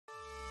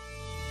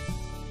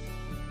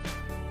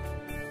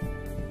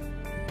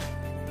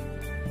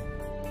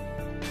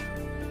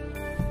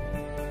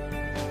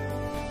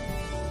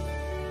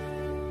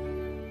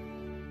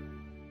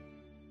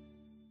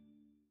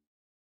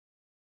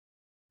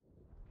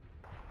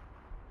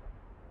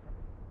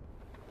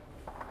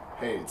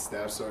Hey, it's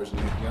Staff Sergeant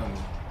Nick Young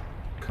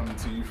coming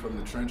to you from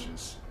the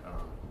trenches,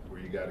 where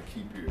you got to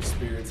keep your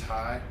spirits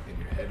high and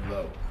your head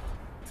low.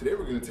 Today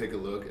we're going to take a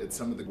look at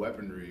some of the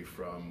weaponry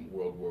from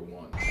World War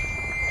I.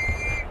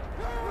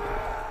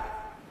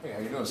 Hey, how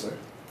you doing, sir?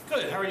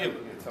 Good, how are you?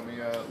 Yeah, tell me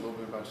a little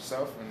bit about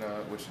yourself and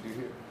what you do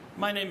here.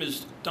 My name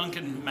is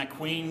Duncan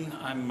McQueen.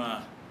 I'm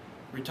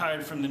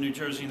retired from the New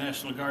Jersey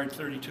National Guard,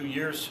 32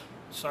 years,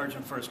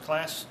 Sergeant First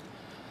Class.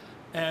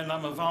 And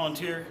I'm a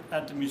volunteer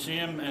at the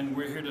museum, and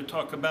we're here to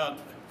talk about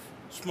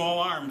small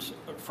arms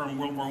from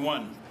World War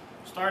I.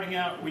 Starting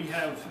out, we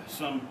have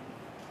some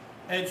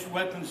edged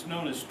weapons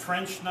known as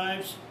trench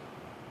knives.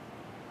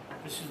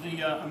 This is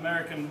the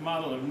American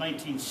model of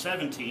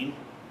 1917.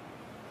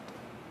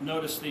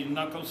 Notice the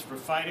knuckles for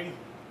fighting.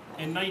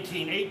 In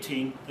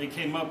 1918, they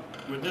came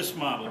up with this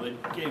model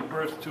that gave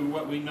birth to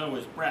what we know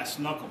as brass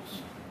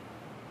knuckles.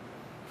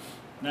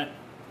 Now,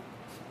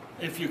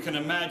 if you can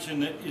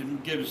imagine,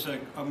 it gives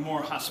a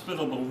more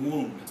hospitable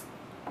wound.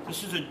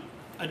 This is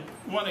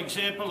one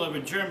example of a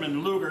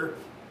German Luger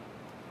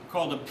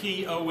called a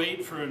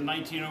P08 for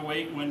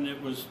 1908 when it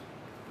was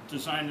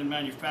designed and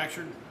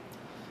manufactured.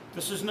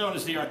 This is known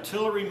as the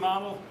artillery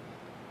model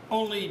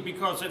only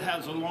because it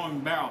has a long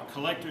barrel.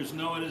 Collectors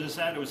know it as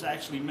that. It was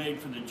actually made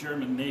for the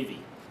German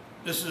Navy.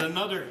 This is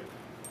another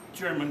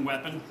German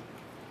weapon.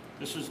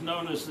 This is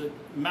known as the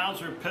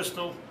Mauser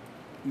pistol,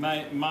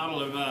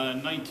 model of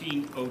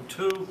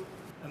 1902.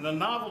 And the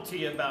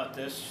novelty about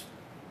this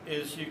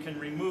is you can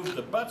remove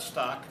the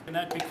buttstock and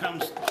that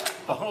becomes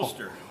the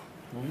holster.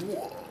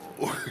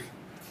 Whoa,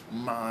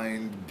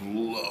 mind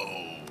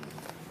blown.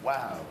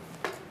 Wow.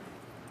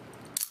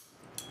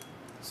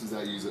 So does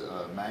that use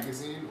a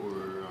magazine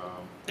or?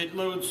 It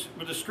loads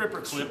with a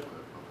stripper clip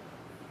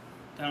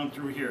down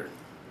through here.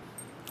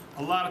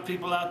 A lot of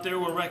people out there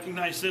will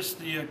recognize this,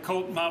 the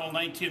Colt model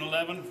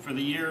 1911 for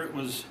the year it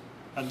was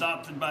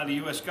adopted by the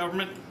U.S.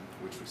 government.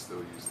 Which we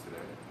still use today.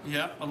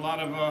 Yeah, a lot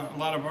of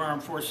our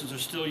armed forces are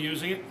still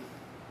using it.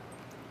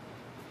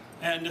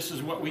 And this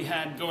is what we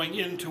had going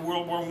into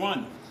World War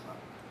I.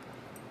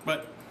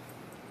 But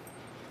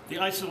the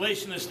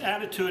isolationist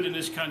attitude in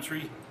this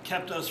country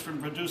kept us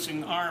from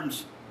producing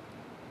arms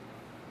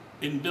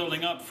in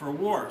building up for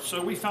war.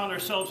 So we found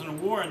ourselves in a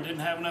war and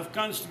didn't have enough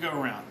guns to go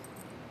around.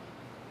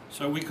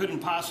 So we couldn't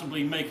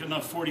possibly make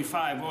enough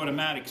 45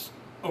 automatics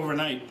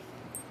overnight.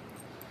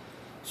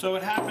 So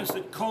it happens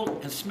that Colt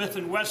and Smith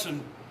 &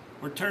 Wesson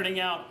were turning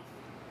out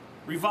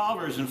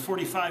revolvers in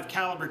 45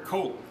 caliber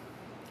Colt.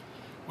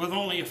 With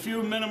only a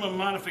few minimum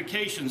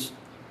modifications,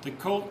 the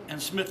Colt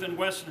and Smith &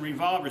 Wesson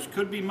revolvers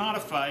could be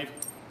modified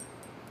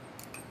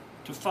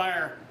to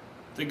fire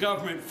the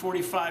government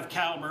 45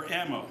 caliber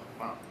ammo.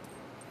 Wow.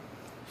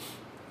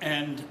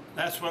 And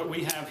that's what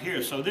we have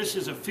here. So this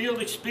is a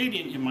field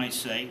expedient, you might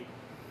say,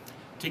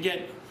 to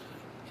get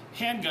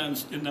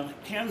handguns in the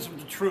hands of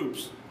the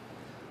troops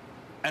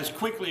as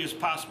quickly as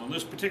possible.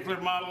 This particular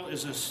model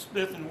is a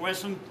Smith &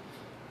 Wesson.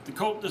 The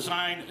Colt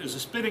design is a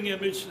spitting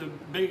image. The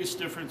biggest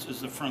difference is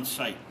the front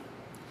sight.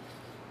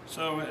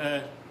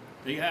 So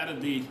they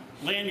added the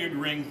lanyard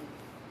ring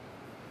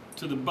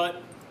to the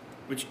butt,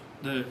 which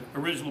the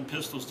original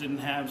pistols didn't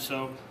have.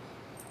 So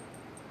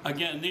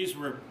again, these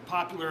were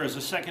popular as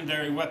a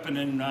secondary weapon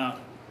in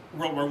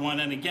World War I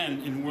and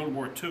again in World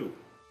War II.